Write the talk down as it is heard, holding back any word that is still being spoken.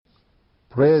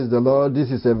Praise the Lord. This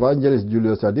is Evangelist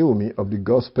Julius Adewumi of the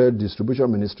Gospel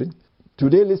Distribution Ministry.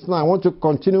 Today, listener, I want to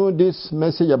continue this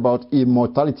message about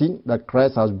immortality that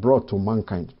Christ has brought to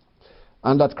mankind,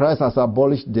 and that Christ has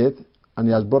abolished death and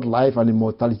he has brought life and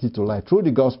immortality to life through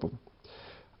the gospel.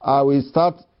 I will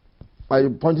start by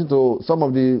pointing to some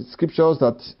of the scriptures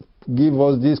that give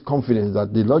us this confidence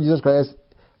that the Lord Jesus Christ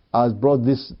has brought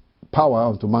this power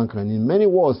unto mankind. In many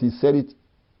words, he said it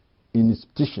in his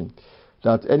teaching,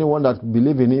 that anyone that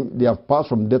believes in him, they have passed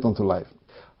from death unto life.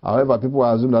 However, people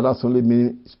assume that that's only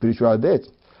meaning spiritual death.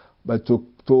 But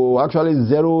to actually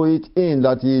zero it in,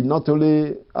 that he not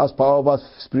only has power over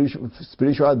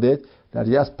spiritual death, that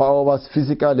he has power over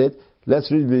physical death,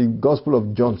 let's read the Gospel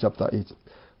of John chapter 8,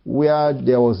 where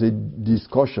there was a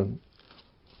discussion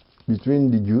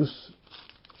between the Jews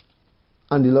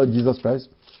and the Lord Jesus Christ.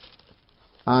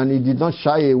 And he did not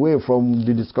shy away from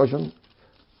the discussion.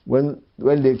 When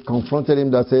they confronted him,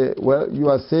 that say, well, you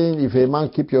are saying if a man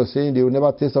keep your saying, they will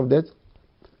never taste of death.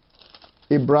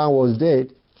 Abraham was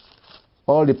dead.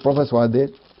 All the prophets were dead.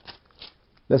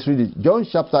 Let's read it. John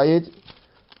chapter 8,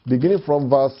 beginning from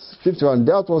verse 51.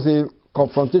 That was a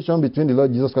confrontation between the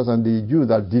Lord Jesus Christ and the Jews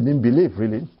that didn't believe,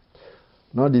 really.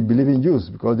 Not the believing Jews,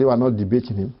 because they were not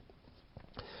debating him.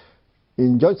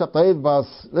 In John chapter 8,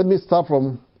 let me start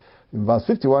from verse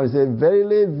 51. It says,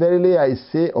 Verily, verily, I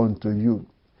say unto you,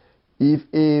 if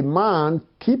a man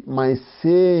keep my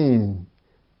saying,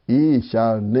 he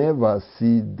shall never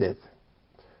see death.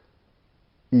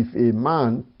 If a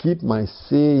man keep my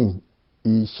saying,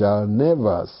 he shall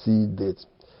never see death.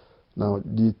 Now,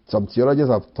 some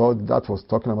theologians have thought that was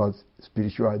talking about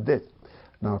spiritual death.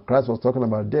 Now, Christ was talking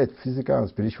about death, physical and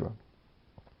spiritual.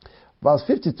 Verse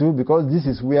 52, because this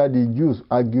is where the Jews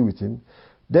argue with him.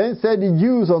 Then said the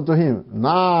Jews unto him,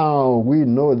 Now we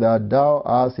know that thou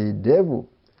art a devil.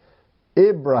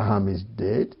 Abraham is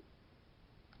dead,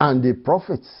 and the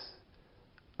prophets.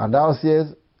 And thou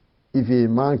sayest, if a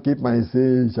man keep my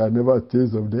saying, he shall never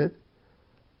taste of death.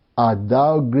 Art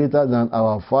thou greater than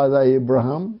our father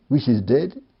Abraham, which is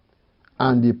dead,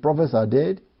 and the prophets are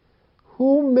dead?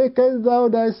 Who makest thou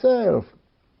thyself?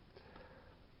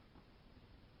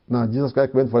 Now Jesus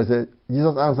Christ went for it. Said,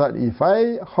 Jesus answered, If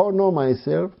I honor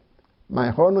myself, my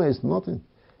honor is nothing.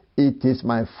 It is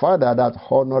my Father that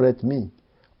honoreth me,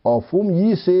 of whom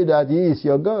ye say that he is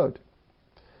your God.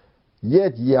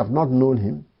 Yet ye have not known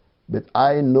him, but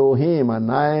I know him,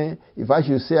 and if I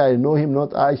should say I know him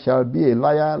not, I shall be a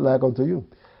liar like unto you.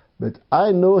 But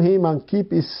I know him and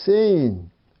keep his saying.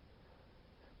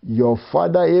 Your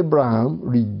father Abraham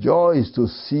rejoiced to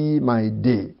see my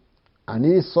day, and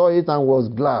he saw it and was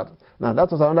glad. Now that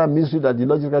was another mystery that the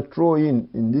Lord Jesus threw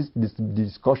in this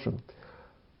discussion,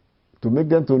 to make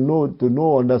them to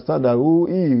know, understand that who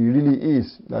he really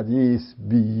is, that he is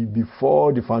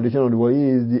before the foundation of the world. He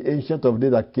is the ancient of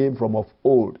days that came from of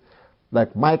old.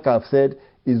 Like Micah said,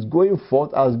 his going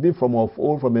forth has been from of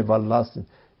old, from everlasting.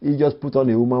 He just put on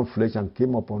a human flesh and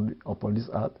came upon this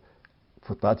earth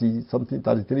for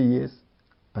 33 years,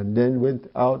 and then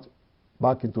went out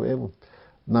back into heaven.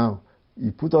 Now, he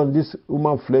put on this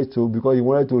human flesh too because he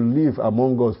wanted to live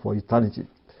among us for eternity.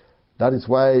 That is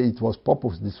why it was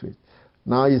purposed this way.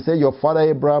 Now he said, your father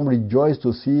Abraham rejoiced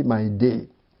to see my day.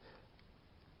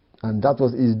 And that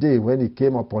was his day when he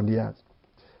came upon the earth.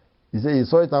 He said he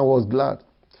saw it and was glad.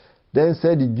 Then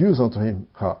said the Jews unto him,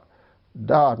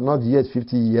 Thou art not yet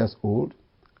 50 years old,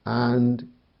 and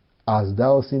hast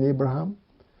thou seen Abraham?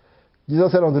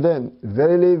 Jesus said unto them,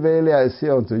 Verily, verily, I say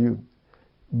unto you,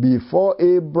 before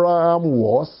Abraham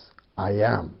was, I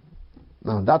am.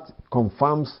 Now that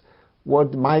confirms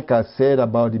what Micah said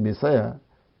about the Messiah.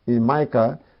 In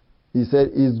Micah, he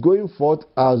said, his going forth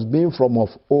has been from of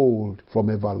old,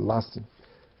 from everlasting.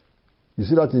 You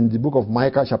see that in the book of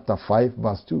Micah chapter 5,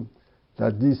 verse 2,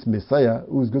 that this Messiah,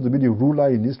 who is going to be the ruler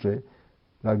in Israel,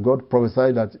 that God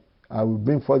prophesied that I will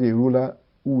bring forth a ruler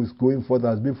who is going forth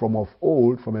has been from of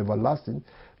old, from everlasting.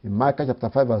 In Micah chapter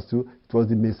 5, verse 2, it was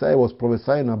the Messiah was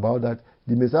prophesying about that.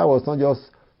 The Messiah was not just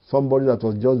somebody that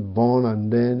was just born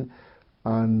and then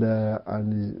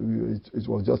it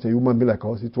was just a human being like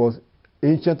us. It was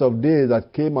ancient of days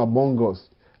that came among us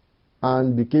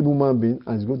and became human being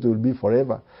and is going to be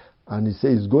forever. And he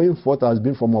says, going forth has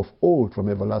been from of old, from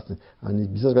everlasting.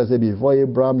 And Jesus Christ said, before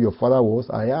Abraham your father was,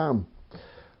 I am.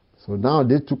 So now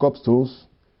they took up stones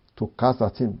to cast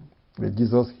at him. But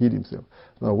Jesus hid himself.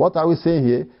 Now what are we saying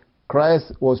here?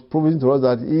 Christ was proving to us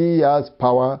that he has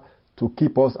power to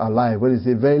keep us alive. When he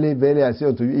said, Verily, verily, I say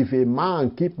unto you, if a man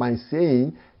keep my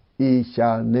saying, he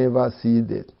shall never see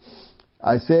death.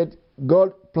 I said,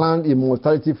 God planned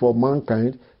immortality for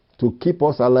mankind to keep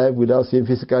us alive without seeing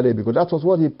physical death, because that was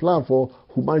what he planned for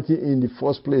humanity in the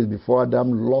first place before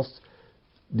Adam lost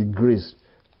the grace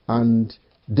and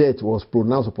death was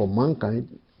pronounced upon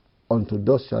mankind. Unto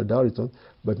dust shall thou return.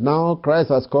 But now Christ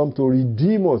has come to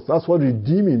redeem us. That's what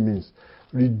redeeming means.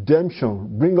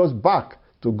 Redemption. Bring us back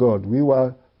to God. We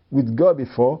were with God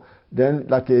before. Then,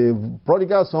 like a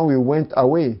prodigal son, we went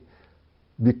away,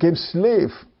 became slave.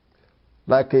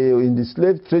 Like in the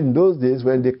slave trade in those days,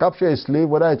 when they capture a slave,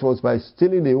 whether it was by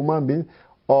stealing a human being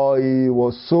or he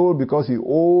was sold because he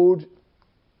owed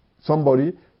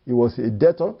somebody, he was a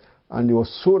debtor and he was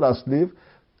sold as slave,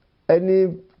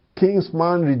 any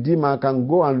kinsman redeemer can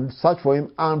go and search for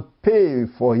him and pay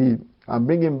for him and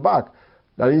bring him back.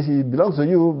 That is, he belongs to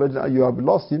you, but you have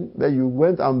lost him, then you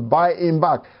went and buy him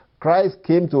back. Christ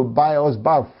came to buy us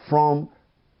back from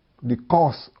the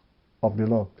curse of the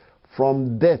law,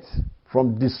 from death,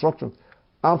 from destruction,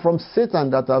 and from Satan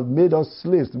that has made us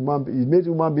slaves. He made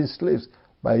human beings slaves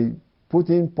by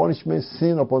putting punishment,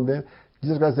 sin upon them.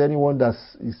 Jesus Christ said, anyone that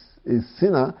is a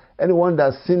sinner, anyone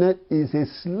that sinneth is a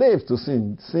slave to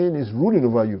sin. Sin is ruling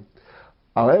over you.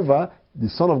 However, the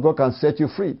Son of God can set you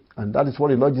free. And that is what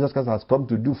the Lord Jesus Christ has come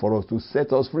to do for us, to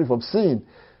set us free from sin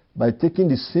by taking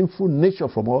the sinful nature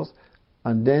from us,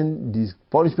 and then the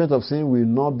punishment of sin will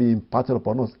not be imparted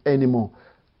upon us anymore,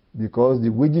 because the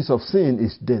wages of sin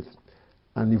is death.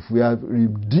 And if we are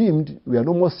redeemed, we are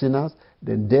no more sinners,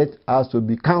 then death has to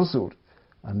be cancelled.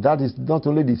 And that is not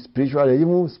only the spiritual,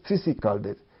 even physical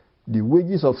death. The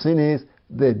wages of sin is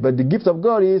death, but the gift of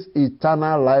God is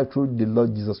eternal life through the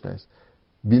Lord Jesus Christ.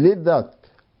 Believe that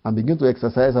and begin to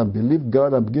exercise and believe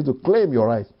God and begin to claim your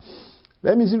right.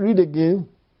 Let me read again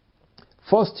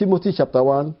 1 Timothy chapter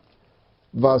 1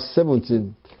 verse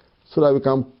 17, so that we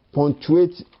can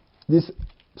punctuate this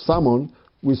sermon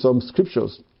with some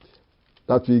scriptures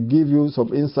that will give you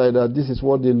some insight that this is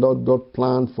what the Lord God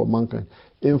planned for mankind.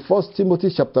 In 1 Timothy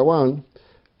chapter 1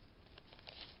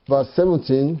 verse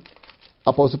 17,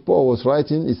 Apostle Paul was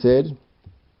writing, he said,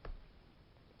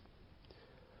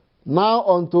 now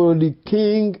unto the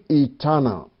King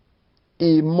eternal,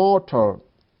 immortal,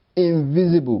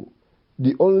 invisible,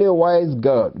 the only wise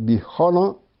God, be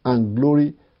honor and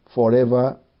glory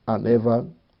forever and ever.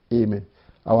 Amen.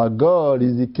 Our God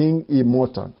is the King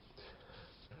immortal.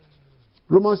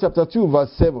 Romans chapter 2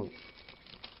 verse 7.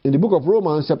 In the book of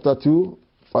Romans chapter 2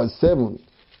 verse 7,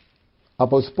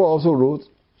 Apostle Paul also wrote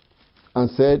and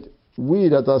said, we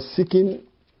that are seeking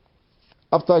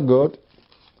after God,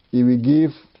 he will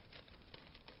give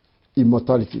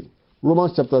immortality.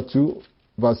 Romans chapter 2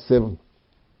 verse 7.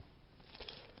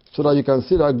 So that you can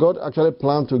see that God actually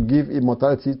planned to give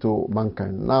immortality to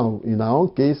mankind. Now, in our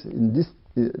own case,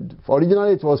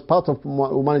 originally it was part of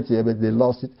humanity, but they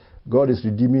lost it. God is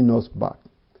redeeming us back.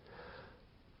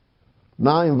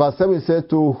 Now, in verse 7 it says,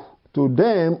 to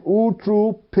them who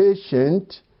through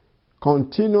patient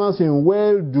continuance in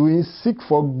well-doing seek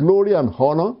for glory and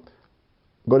honor,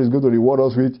 God is going to reward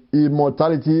us with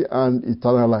immortality and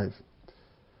eternal life.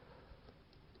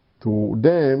 To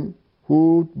them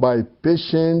who by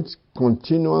patient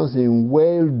continuance in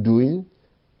well-doing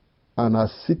and are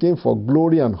seeking for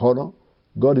glory and honor,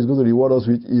 God is going to reward us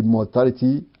with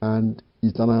immortality and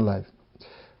eternal life.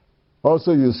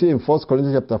 Also, you see in 1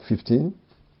 Corinthians chapter 15,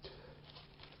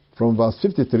 from verse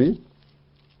 53,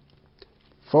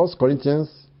 1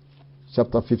 Corinthians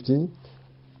chapter 15,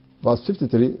 verse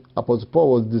 53, Apostle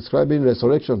Paul was describing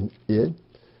resurrection here.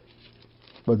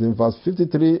 But in verse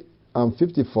 53 and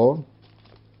 54,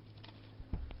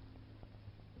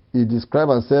 he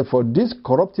described and said, for this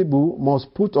corruptible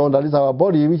must put on, that is our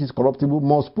body which is corruptible,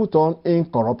 must put on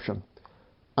incorruption.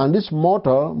 And this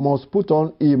mortal must put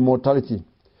on immortality.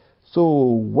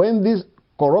 So when this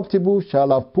corruptible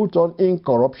shall have put on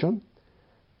incorruption,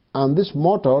 and this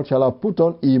mortal shall have put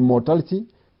on immortality,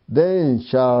 then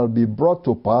shall be brought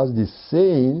to pass the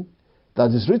saying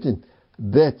that is written,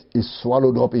 death is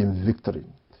swallowed up in victory.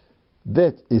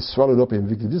 Death is swallowed up in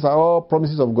victory. These are all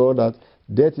promises of God that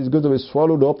death is going to be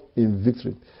swallowed up in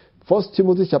victory. 1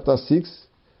 Timothy chapter 6,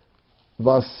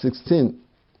 verse 16.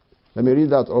 Let me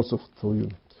read that also for you.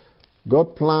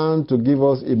 God planned to give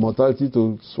us immortality,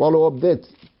 to swallow up death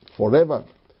forever,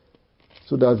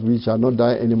 so that we shall not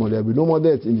die anymore. There will be no more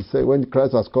death when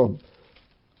Christ has come.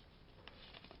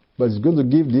 But it's going to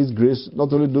give this grace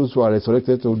not only those who are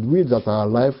resurrected, to we that are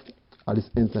alive at this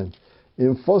end time.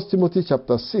 In 1 Timothy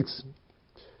chapter 6,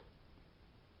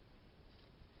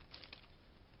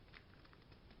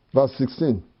 verse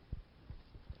 16,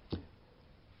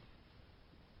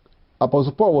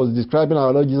 Apostle Paul was describing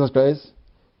our Lord Jesus Christ.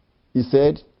 He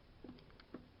said,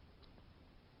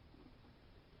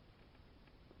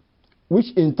 which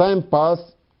in time past,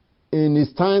 in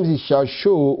his times he shall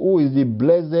show who is the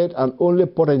blessed and only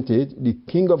potentate, the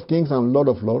King of kings and Lord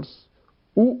of lords,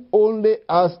 who only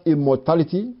has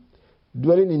immortality,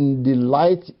 dwelling in the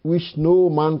light which no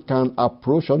man can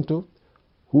approach unto,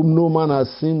 whom no man has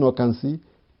seen nor can see,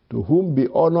 to whom be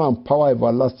honor and power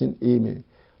everlasting. Amen.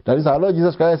 That is, our Lord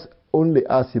Jesus Christ only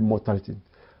has immortality.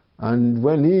 And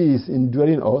when he is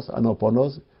indwelling us and upon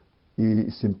us, he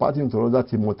is imparting to us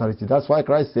that immortality. That's why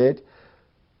Christ said,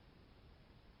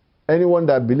 anyone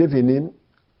that believes in him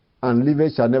and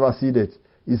liveth shall never see death.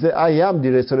 He said, I am the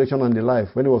resurrection and the life.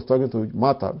 When he was talking to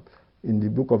Martha in the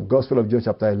book of Gospel of John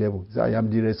chapter 11, he said, I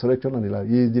am the resurrection and the life.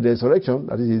 He is the resurrection,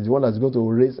 that is, he is the one that's going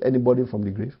to raise anybody from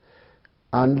the grave.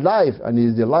 And life, and he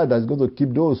is the life that's going to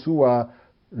keep those who are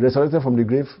resurrected from the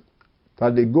grave,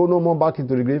 that they go no more back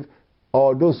into the grave,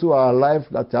 or those who are alive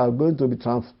that are going to be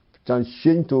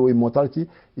changed to immortality.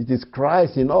 It is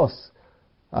Christ in us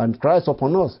and Christ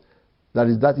upon us. That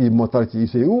is that immortality. You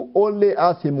say, who only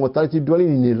has immortality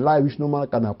dwelling in a light which no man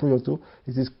can approach unto?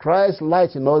 It is Christ's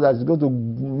light in us that is going to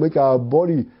make our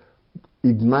body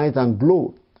ignite and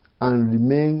glow and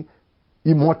remain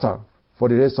immortal for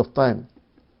the rest of time,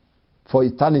 for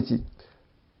eternity.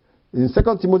 In 2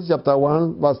 Timothy chapter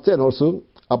 1, verse 10 also,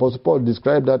 Apostle Paul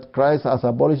described that Christ has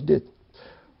abolished death.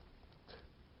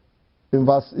 In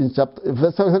 2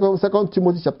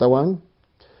 Timothy chapter 1,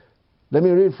 let me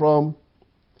read from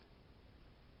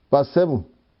verse 7.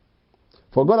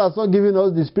 For God has not given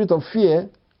us the spirit of fear,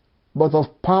 but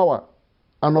of power,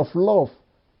 and of love,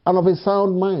 and of a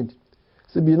sound mind.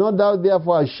 So be not thou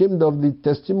therefore ashamed of the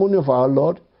testimony of our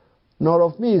Lord, nor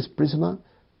of me his prisoner,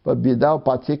 but be thou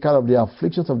partaker of the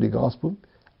afflictions of the gospel,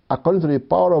 according to the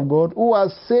power of God, who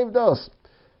has saved us,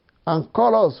 and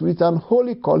called us with an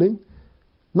holy calling,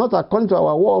 not according to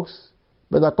our works,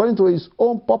 but according to his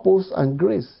own purpose and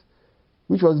grace,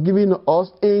 which was given us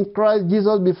in Christ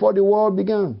Jesus before the world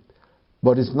began,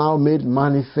 but is now made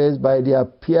manifest by the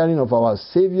appearing of our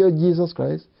Savior Jesus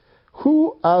Christ,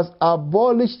 who has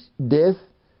abolished death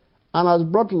and has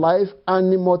brought life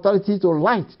and immortality to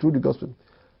light through the gospel.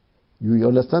 You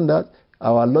understand that?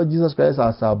 Our Lord Jesus Christ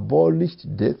has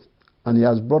abolished death and he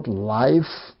has brought life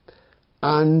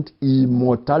and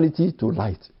immortality to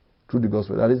light through the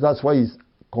gospel. That's why he's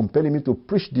compelling me to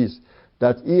preach this,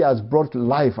 that he has brought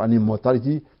life and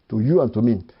immortality to you and to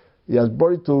me. He has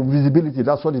brought it to visibility.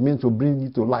 That's what it means to bring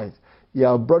it to light. He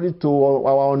has brought it to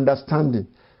our understanding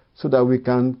so that we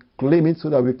can claim it, so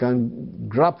that we can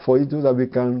grab for it, so that we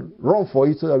can run for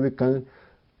it, so that we can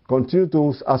continue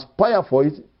to aspire for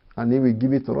it, and he will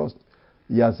give it to us.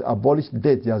 He has abolished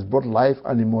death. He has brought life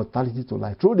and immortality to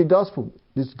life through the gospel.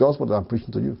 This gospel that I'm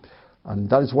preaching to you. And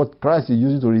that is what Christ is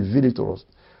using to reveal it to us.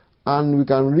 And we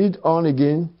can read on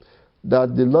again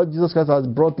that the Lord Jesus Christ has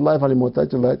brought life and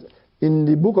immortality to light in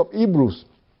the book of Hebrews,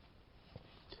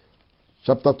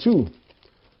 chapter 2.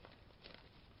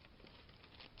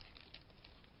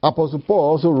 Apostle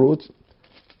Paul also wrote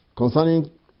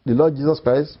concerning the Lord Jesus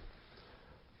Christ,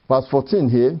 verse 14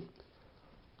 here.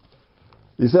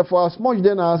 He said, for as much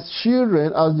then as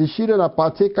the children are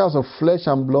partakers of flesh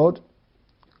and blood,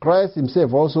 Christ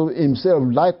himself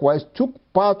likewise took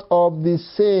part of the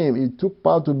same. He took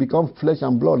part to become flesh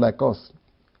and blood like us.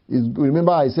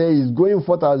 Remember I say his going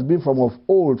forth has been from of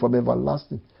old, from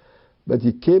everlasting. But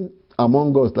he came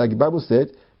among us, like the Bible said,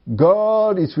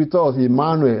 God is with us,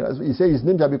 Emmanuel. He said his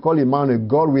name shall be called Emmanuel,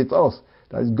 God with us.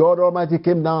 That is, God Almighty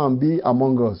came down and be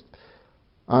among us.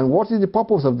 And what is the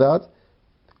purpose of that?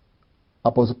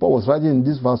 Apostle Paul was writing in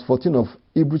this verse 14 of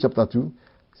Hebrews chapter 2.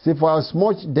 Say, for as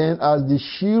much then as the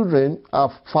children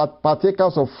are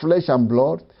partakers of flesh and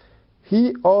blood,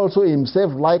 he also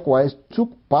himself likewise took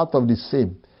part of the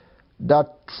same,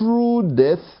 that through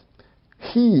death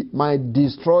he might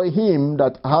destroy him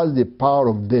that has the power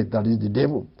of death, that is the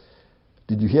devil.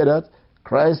 Did you hear that?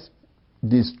 Christ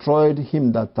destroyed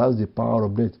him that has the power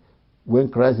of death. When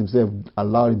Christ himself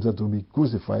allowed himself to be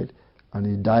crucified and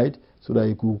he died so that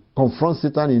he could confront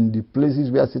Satan in the places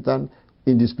where Satan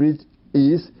in the spirit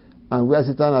is and where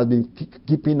Satan has been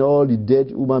keeping all the dead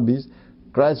human beings,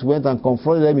 Christ went and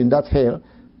confronted them in that hell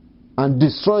and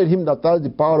destroyed him that has the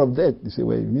power of death. You say,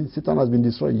 well, you mean Satan has been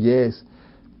destroyed? Yes.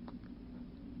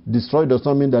 Destroyed does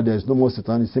not mean that there is no more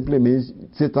Satan. It simply means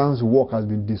Satan's work has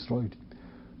been destroyed.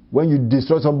 When you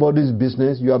destroy somebody's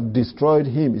business, you have destroyed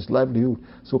him, his livelihood.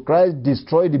 So Christ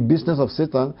destroyed the business of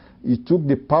Satan. He took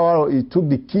the power, he took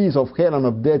the keys of hell and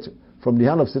of death from the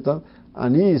hand of Satan,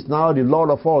 and he is now the Lord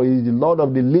of all. He is the Lord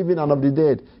of the living and of the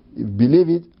dead. You believe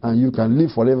it, and you can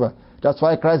live forever. That's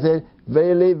why Christ said,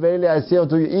 verily, verily, I say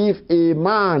unto you, if a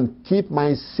man keep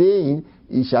my saying,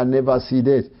 he shall never see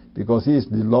death. because he is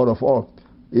the Lord of all.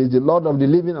 He is the Lord of the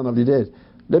living and of the dead.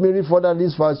 Let me read further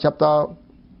this verse, chapter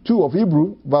 2 of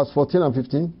Hebrew, verse 14 and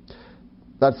 15,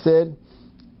 that said,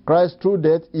 Christ through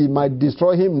death, he might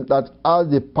destroy him that has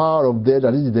the power of death,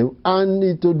 that is the devil,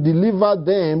 and to deliver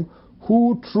them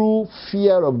who through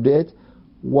fear of death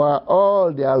were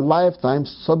all their lifetime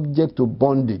subject to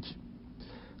bondage.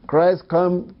 Christ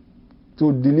came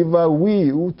to deliver we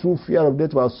who through fear of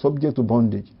death were subject to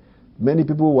bondage. Many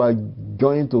people were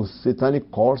going to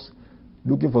satanic cults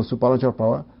looking for supernatural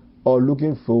power, or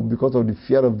looking for, because of the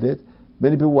fear of death,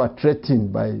 many people were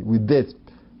threatened with death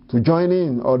to join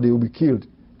in, or they will be killed,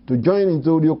 to join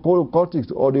into the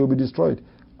occultics, or they will be destroyed.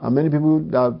 And many people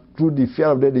that through the fear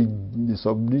of death,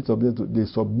 they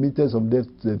submitted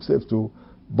themselves to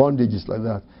bondages like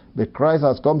that. But Christ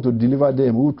has come to deliver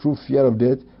them who through fear of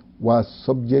death were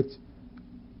subject,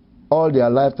 all their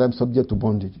lifetime subject to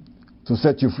bondage, to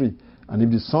set you free. And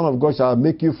if the Son of God shall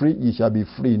make you free, you shall be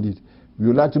free indeed. You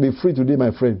would like to be free today,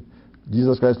 my friend.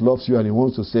 Jesus Christ loves you and he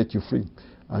wants to set you free.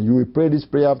 And you will pray this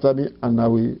prayer after me, and I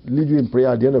will lead you in prayer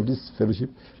at the end of this fellowship,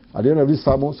 at the end of this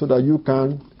sermon, so that you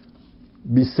can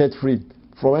be set free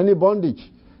from any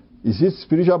bondage. Is it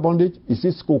spiritual bondage? Is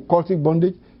it occultic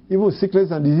bondage? Even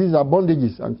sickness and disease are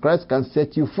bondages, and Christ can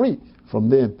set you free from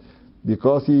them,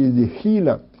 because he is the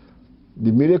healer,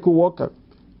 the miracle worker.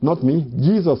 Not me.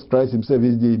 Jesus Christ himself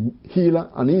is the healer,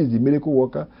 and he is the miracle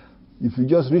worker. If you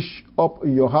just reach up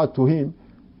in your heart to him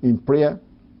in prayer,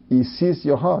 he sees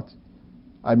your heart.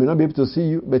 I may not be able to see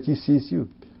you, but he sees you.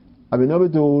 I may not be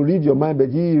able to read your mind, but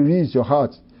he reads your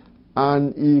heart.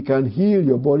 And he can heal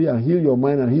your body and heal your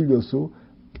mind and heal your soul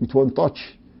with one touch.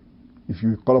 If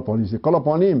you call upon him, say, call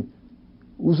upon him.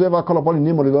 Whosoever call upon the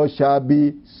name of the Lord shall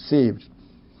be saved.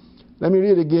 Let me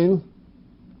read again.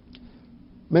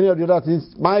 Many of the other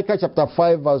things. Micah chapter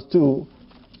 5 verse 2,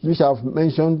 which I've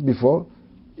mentioned before,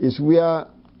 is where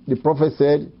the prophet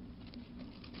said,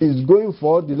 is going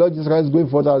forth, the Lord Jesus Christ is going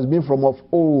forth, has been from of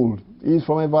old. He is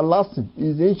from everlasting. He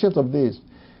is the ancient of days.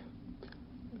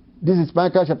 This is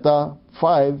Micah chapter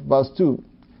 5 verse 2,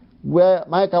 where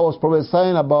Micah was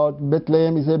prophesying about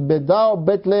Bethlehem. He said, but thou,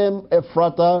 Bethlehem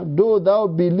Ephratah, though thou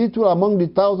be little among the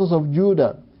thousands of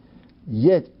Judah,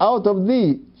 yet out of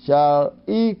thee shall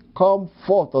he come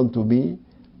forth unto me,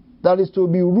 that is to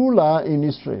be ruler in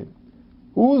Israel,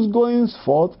 whose goings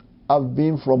forth have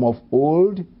been from of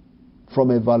old, from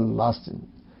everlasting.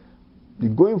 The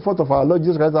going forth of our Lord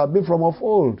Jesus Christ have been from of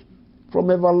old,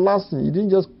 from everlasting. He didn't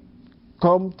just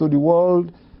come to the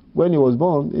world when he was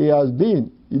born. He has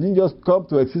been. He didn't just come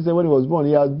to existence when he was born.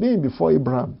 He has been before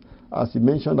Abraham, as he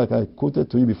mentioned, like I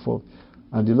quoted to you before.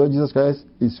 And the Lord Jesus Christ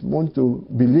is want to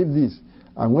believe this.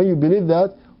 And when you believe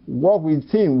that, walk with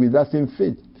him with that same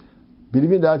faith,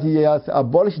 believing that he has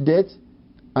abolished death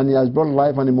and he has brought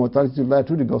life and immortality to life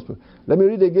through the gospel. Let me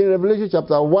read again Revelation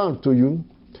chapter 1 to you,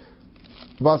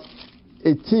 verse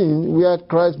 18, where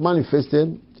Christ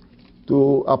manifested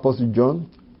to Apostle John.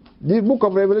 The book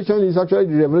of Revelation is actually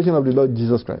the revelation of the Lord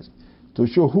Jesus Christ, to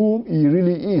show whom he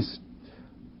really is.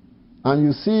 And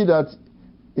you see that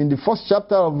in the first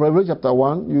chapter of Revelation chapter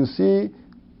 1, you see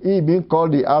he being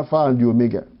called the Alpha and the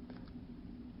Omega.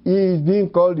 He is being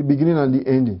called the beginning and the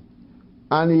ending.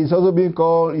 And he is also being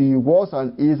called, he was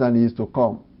and he is to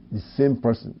come. The same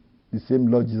person, the same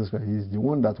Lord Jesus Christ. He is the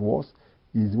one that was,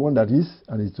 he is the one that is,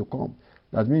 and is to come.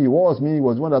 That means he was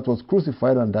one that was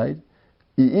crucified and died.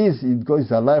 He is, because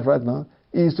he's alive right now.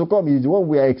 He is to come. He is the one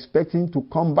we are expecting to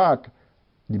come back.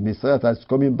 The Messiah that is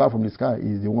coming back from the sky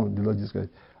is the one, the Lord Jesus Christ.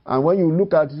 And when you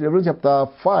look at Revelation chapter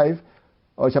 5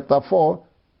 or chapter 4,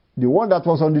 the one that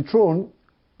was on the throne,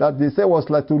 that they said was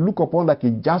like to look upon like a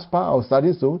jasper or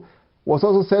sardine stone, was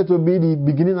also said to be the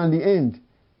beginning and the end.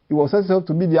 It was said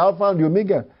to be the Alpha and the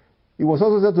Omega. It was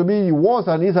also said to be the was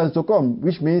and is and to come,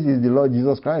 which means it's the Lord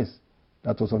Jesus Christ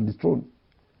that was on the throne.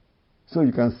 So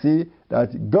you can see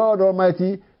that God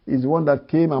Almighty is the one that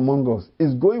came among us.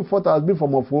 His going forth has been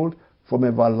from of old, from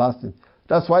everlasting.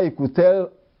 That's why he could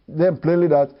tell them plainly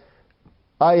that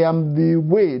I am the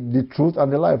way, the truth,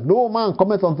 and the life. No man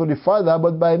cometh unto the Father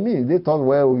but by me. They thought,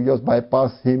 well, we just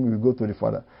bypass him, we go to the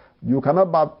Father. You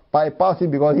cannot bypass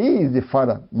him because he is the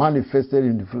Father manifested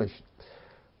in the flesh.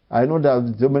 I know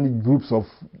that so many groups of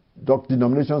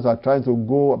denominations are trying to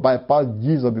go bypass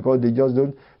Jesus because they just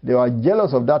don't. They are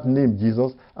jealous of that name,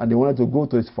 Jesus, and they wanted to go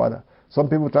to his Father. Some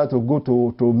people try to go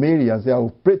to Mary and say, I will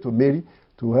pray to Mary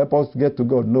to help us get to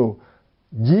God. No.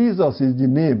 Jesus is the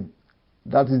name.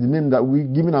 That is the name that we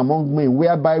given among men,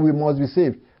 whereby we must be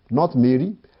saved. Not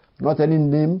Mary, not any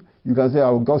name. You can say,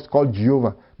 our God's called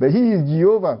Jehovah. But he is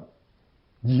Jehovah.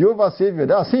 Jehovah Savior,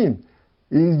 that's him.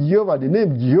 It's Jehovah. The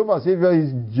name Jehovah Savior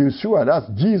is Yeshua. That's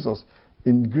Jesus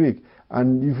in Greek.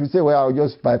 And if you say, well, I'll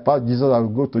just bypass Jesus, I'll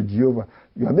go to Jehovah.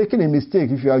 You are making a mistake.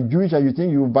 If you are Jewish and you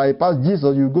think you bypass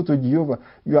Jesus, you go to Jehovah.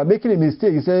 You are making a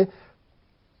mistake. You say,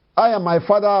 I and my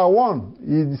Father are one.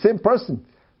 He's the same person.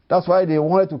 That's why they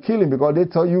wanted to kill him, because they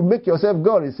tell you, make yourself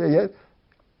God. He said, yes.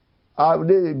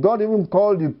 God even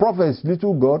called the prophets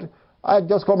little God. I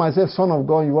just call myself Son of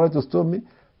God. You wanted to stone me?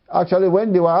 Actually,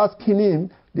 when they were asking him,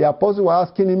 the apostles were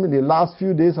asking him in the last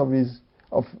few days of his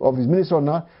ministry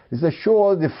now, he said, show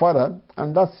us the Father,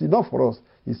 and that's enough for us.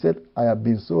 He said, I have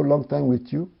been so long time with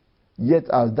you, yet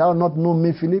hast thou not known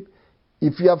me, Philip?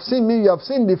 If you have seen me, you have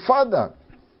seen the Father.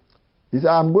 He said,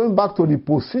 I'm going back to the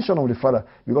position of the Father,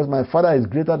 because my Father is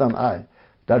greater than I.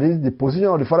 That is, the position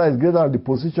of the Father is greater than the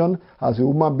position as a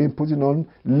human being putting on,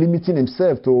 limiting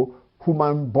himself to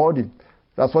human body.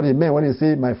 That's what he meant when he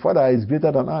said, my Father is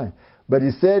greater than I. But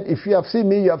he said, if you have seen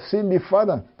me, you have seen the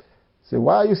Father. So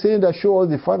why are you saying that show us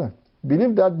the Father?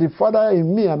 Believe that the Father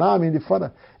in me and I am in the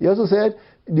Father. He also said,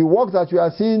 the work that you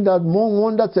are seeing, that more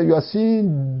wonders that you are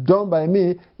seeing done by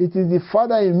me, it is the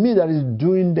Father in me that is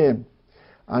doing them.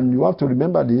 And you have to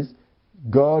remember this,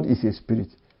 God is a spirit.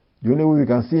 The only way we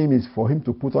can see him is for him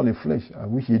to put on a flesh,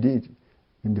 which he did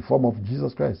in the form of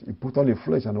Jesus Christ. He put on a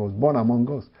flesh and was born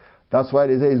among us. That's why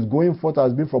they say his going forth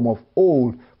has been from of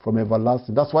old, from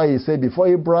everlasting. That's why he said, before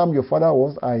Abraham your father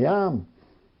was, I am.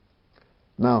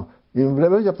 Now, in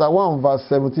Revelation chapter 1, verse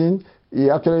 17, he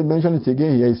actually mentioned it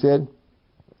again here. He said,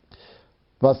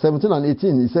 verse 17 and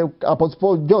 18, he said, Apostle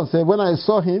Paul John said, when I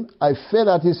saw him, I fell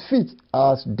at his feet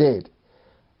as dead.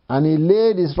 And he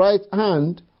laid his right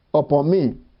hand upon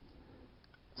me,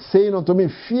 saying unto me,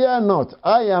 fear not,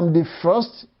 I am the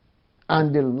first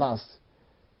and the last.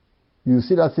 You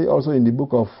see that say also in the book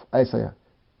of Isaiah.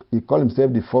 He called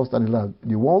himself the first and the last.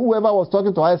 The one, whoever was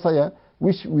talking to Isaiah,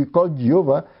 which we call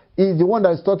Jehovah, is the one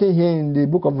that is talking here in the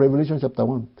book of Revelation chapter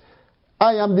 1.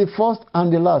 I am the first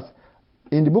and the last.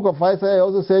 In the book of Isaiah, he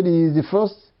also said he is the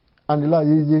first and the last.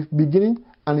 He is the beginning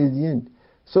and he is the end.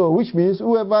 So, which means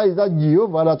whoever is that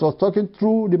Jehovah that was talking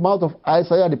through the mouth of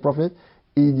Isaiah the prophet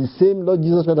is the same Lord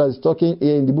Jesus Christ that is talking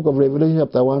here in the book of Revelation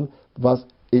chapter 1, verse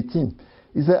 18.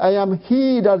 He said, I am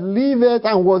he that liveth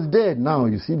and was dead. Now,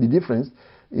 you see the difference.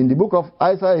 In the book of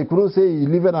Isaiah, he couldn't say he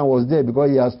lived and was dead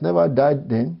because he has never died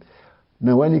then.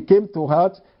 Now, when he came to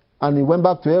earth and he went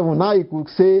back to heaven, now he could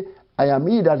say, I am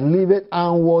he that liveth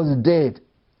and was dead.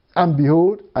 And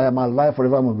behold, I am alive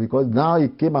forevermore, because now he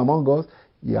came among us,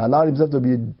 he allowed himself to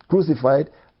be crucified,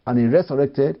 and he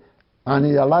resurrected, and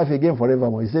he is alive again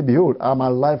forevermore. He said, behold, I am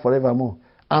alive forevermore,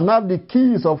 and have the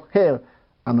keys of hell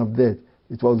and of death.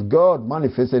 It was God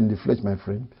manifested in the flesh, my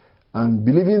friend. And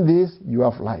believing this, you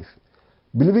have life.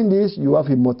 Believing this, you have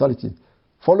immortality.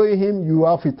 Following him, you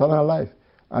have eternal life.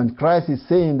 And Christ is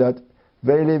saying that,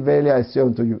 verily, verily, I say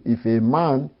unto you, if a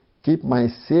man keep my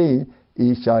saying,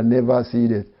 he shall never see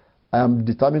death. I am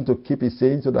determined to keep his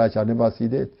saying so that I shall never see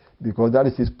death, because that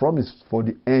is his promise for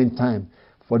the end time,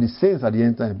 for the saints at the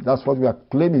end time. That's what we are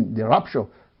claiming, the rapture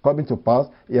coming to pass.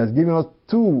 He has given us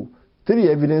 2, 3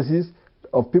 evidences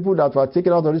of people that were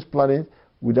taken out of this planet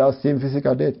without seeing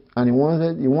physical death. And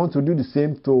he wants to do the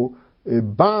same to a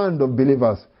band of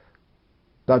believers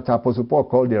that Apostle Paul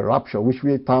called the rapture, which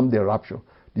we term the rapture.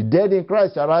 The dead in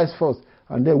Christ shall rise first,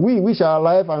 and then we shall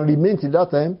alive and remain till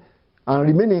that time, and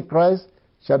remain in Christ,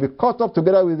 shall be caught up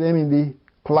together with them in the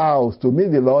clouds to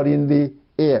meet the Lord in the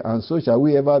air, and so shall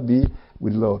we ever be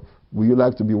with the Lord. Would you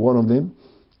like to be one of them?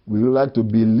 Would you like to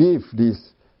believe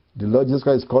this? The Lord Jesus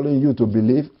Christ is calling you to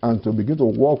believe and to begin to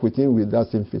walk with him with that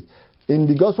same faith. In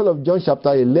the Gospel of John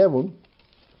chapter 11,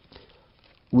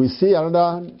 we see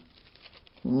another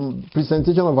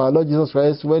presentation of our Lord Jesus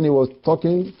Christ when he was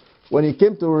talking, when he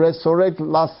came to resurrect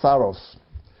Lazarus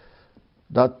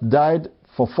that died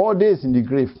for 4 days in the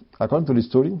grave, according to the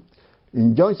story.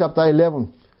 In John chapter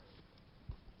 11,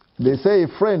 they say a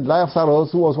friend,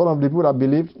 Lazarus, who was one of the people that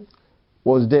believed,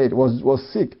 was dead,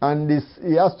 was sick, and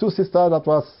he has 2 sisters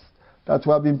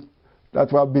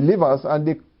that were believers, and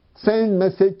they sent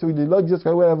message to the Lord Jesus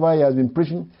Christ wherever he has been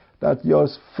preaching that your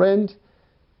friend,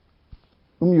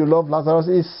 whom you love, Lazarus,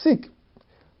 is sick.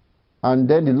 And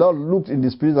then the Lord looked in the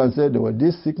spirit and said, well,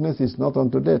 this sickness is not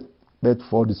unto death, but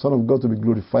for the Son of God to be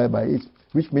glorified by it.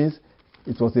 Which means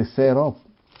it was a set-up.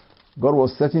 God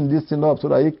was setting this thing up so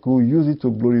that he could use it to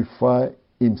glorify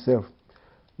himself.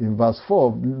 In verse 4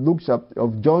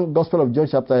 of Gospel of John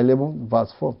chapter 11,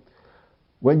 verse 4.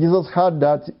 When Jesus heard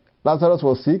that Lazarus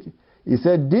was sick, he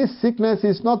said, this sickness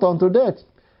is not unto death,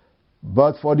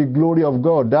 but for the glory of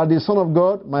God, that the Son of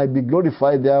God might be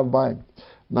glorified thereby.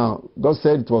 Now, God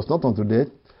said it was not unto death,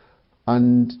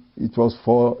 And it was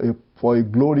for a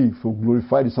glory, to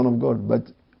glorify the Son of God. But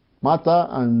Martha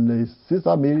and his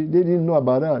sister Mary, they didn't know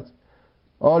about that.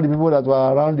 All the people that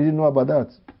were around didn't know about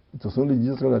that. It was only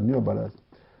Jesus Christ that knew about that.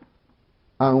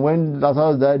 And when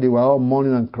Lazarus died, they were all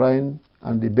mourning and crying,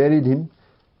 and they buried him.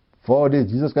 4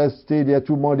 days. Jesus Christ stayed there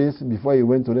 2 more days before he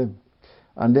went to them.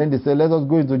 And then they said, let us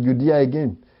go into Judea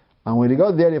again. And when they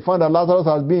got there, they found that Lazarus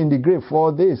has been in the grave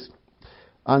 4 days.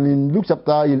 And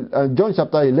in John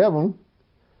chapter 11,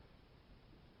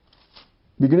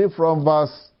 beginning from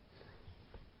verse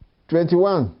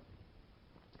 21,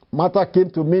 Martha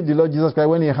came to meet the Lord Jesus Christ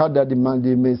when he heard that the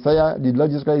Messiah, the Lord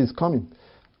Jesus Christ, is coming.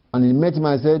 And he met him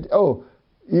and said, oh,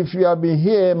 if you had been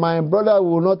here, my brother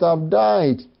would not have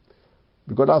died.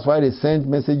 Because that's why they sent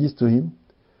messages to him.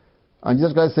 And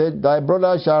Jesus Christ said, thy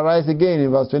brother shall rise again,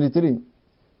 in verse 23.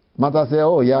 Martha said,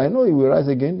 oh yeah, I know he will rise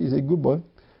again. He's a good boy.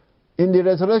 In the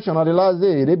resurrection, on the last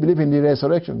day, they believe in the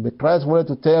resurrection. But Christ wanted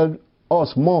to tell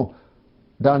us more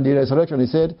than the resurrection. He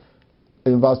said,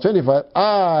 in verse 25,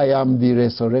 I am the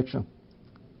resurrection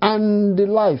and the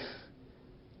life.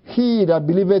 He that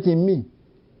believeth in me,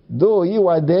 though he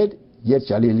were dead, yet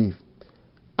shall he live.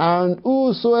 And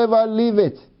whosoever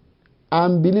liveth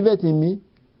and believeth in me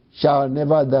shall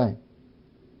never die.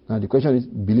 Now the question is,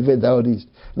 believeth thou this?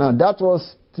 Now that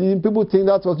was, people think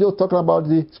that was just talking about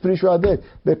the spiritual death.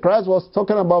 But Christ was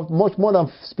talking about much more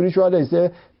than spiritual death. He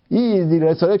said, he is the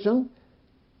resurrection.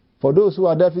 For those who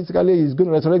are dead physically, he's going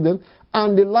to resurrect them.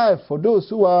 And the life, for those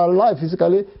who are alive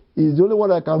physically, is the only one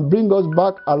that can bring us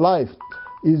back alive.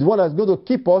 Is one that's going to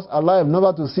keep us alive,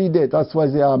 never to see death. That's why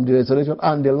he said, I am the resurrection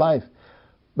and the life.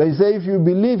 But he said, if you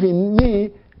believe in me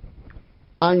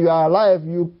and you are alive,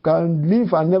 you can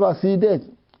live and never see death.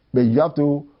 But you have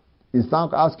to, instead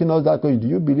of asking us that question, do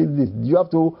you believe this? You have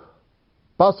to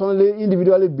personally,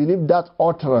 individually believe that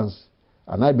utterance.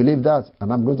 And I believe that,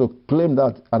 and I'm going to claim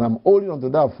that, and I'm holding on to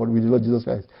that for with the Lord Jesus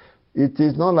Christ. It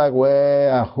is not like,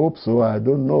 well, I hope so, I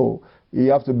don't know.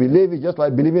 You have to believe it, just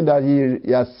like believing that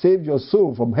he has saved your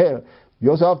soul from hell. You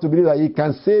also have to believe that he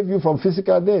can save you from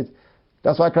physical death.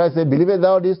 That's why Christ said, believe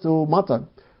thou this to Martha.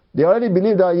 They already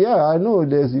believe that, yeah, I know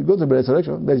there's going to be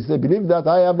resurrection. But he said, believe that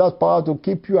I have that power to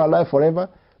keep you alive forever.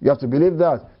 You have to believe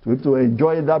that, to be able to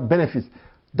enjoy that benefit.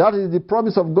 That is the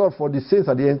promise of God for the saints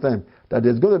at the end time. That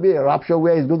there's going to be a rapture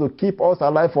where he's going to keep us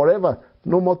alive forever.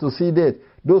 No more to see death.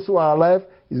 Those who are alive,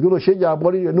 he's going to change our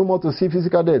body, no more to see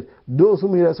physical death. Those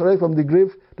whom he resurrects from the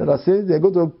grave that are saints, they're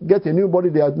going to get a new body.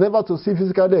 They are never to see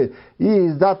physical death. He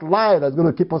is that life that's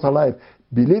going to keep us alive.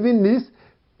 Believing this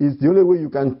is the only way you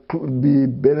can be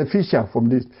beneficial from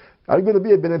this. Are you going to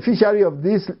be a beneficiary of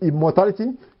this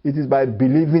immortality? It is by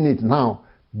believing it now.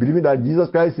 Believing that Jesus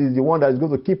Christ is the one that is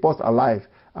going to keep us alive.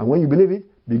 And when you believe it,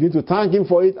 begin to thank him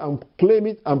for it and claim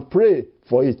it and pray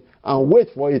for it and wait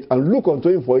for it and look unto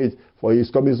him for it, for he is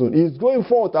coming soon. He is going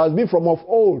forth, has been from of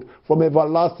old, from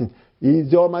everlasting. He is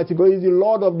the Almighty God. He is the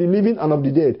Lord of the living and of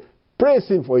the dead. Praise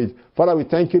him for it. Father, we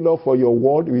thank you, Lord, for your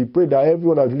word. We pray that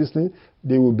everyone that is listening,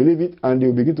 they will believe it and they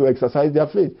will begin to exercise their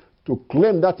faith to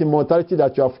claim that immortality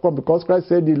that you have come, because Christ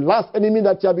said the last enemy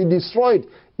that shall be destroyed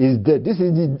is death. This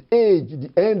is the age, the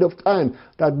end of time,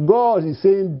 that God is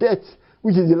saying death,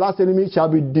 which is the last enemy, shall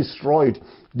be destroyed.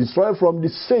 Destroyed from the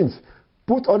saints,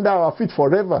 put under our feet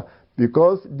forever,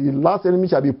 because the last enemy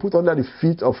shall be put under the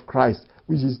feet of Christ,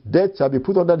 which is death shall be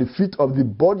put under the feet of the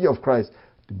body of Christ.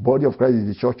 The body of Christ is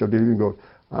the church of the living God.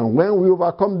 And when we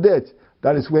overcome death,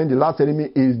 that is when the last enemy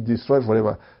is destroyed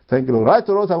forever. Thank you, Lord. Write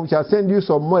to us and we shall send you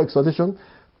some more exhortation.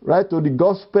 Write to the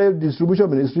Gospel Distribution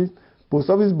Ministry, Post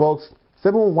Office Box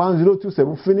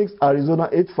 71027, Phoenix, Arizona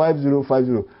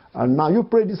 85050. And now you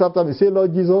pray this after me. Say,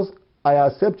 Lord Jesus, I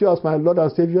accept you as my Lord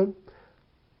and Savior.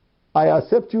 I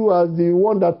accept you as the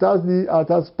one that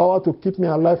has power to keep me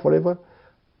alive forever.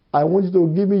 I want you to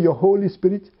give me your Holy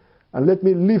Spirit and let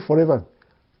me live forever.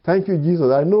 Thank you, Jesus.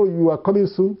 I know you are coming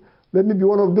soon. Let me be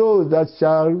one of those that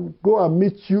shall go and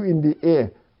meet you in the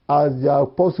air, as the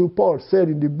Apostle Paul said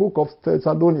in the book of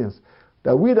Thessalonians,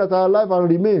 that we that are alive and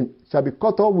remain shall be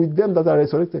caught up with them that are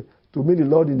resurrected to meet the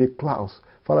Lord in the clouds.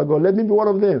 Father God, let me be one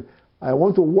of them. I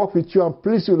want to walk with you and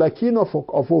please you like Enoch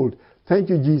of old. Thank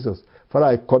you, Jesus. Father,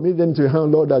 I commit them to your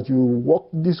hand, Lord, that you walk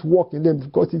this walk in them,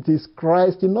 because it is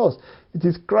Christ in us. It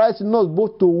is Christ in us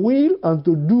both to will and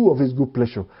to do of his good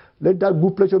pleasure. Let that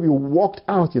good pleasure be walked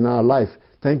out in our life.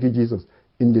 Thank you, Jesus.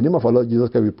 In the name of our Lord Jesus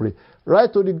Christ we pray.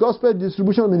 Write to the Gospel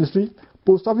Distribution Ministry,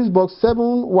 Post Office Box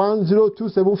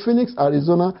 71027, Phoenix,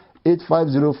 Arizona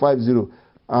 85050.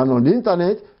 And on the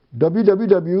internet,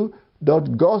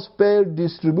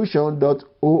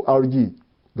 www.gospeldistribution.org.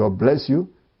 God bless you.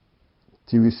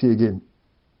 Till we see again.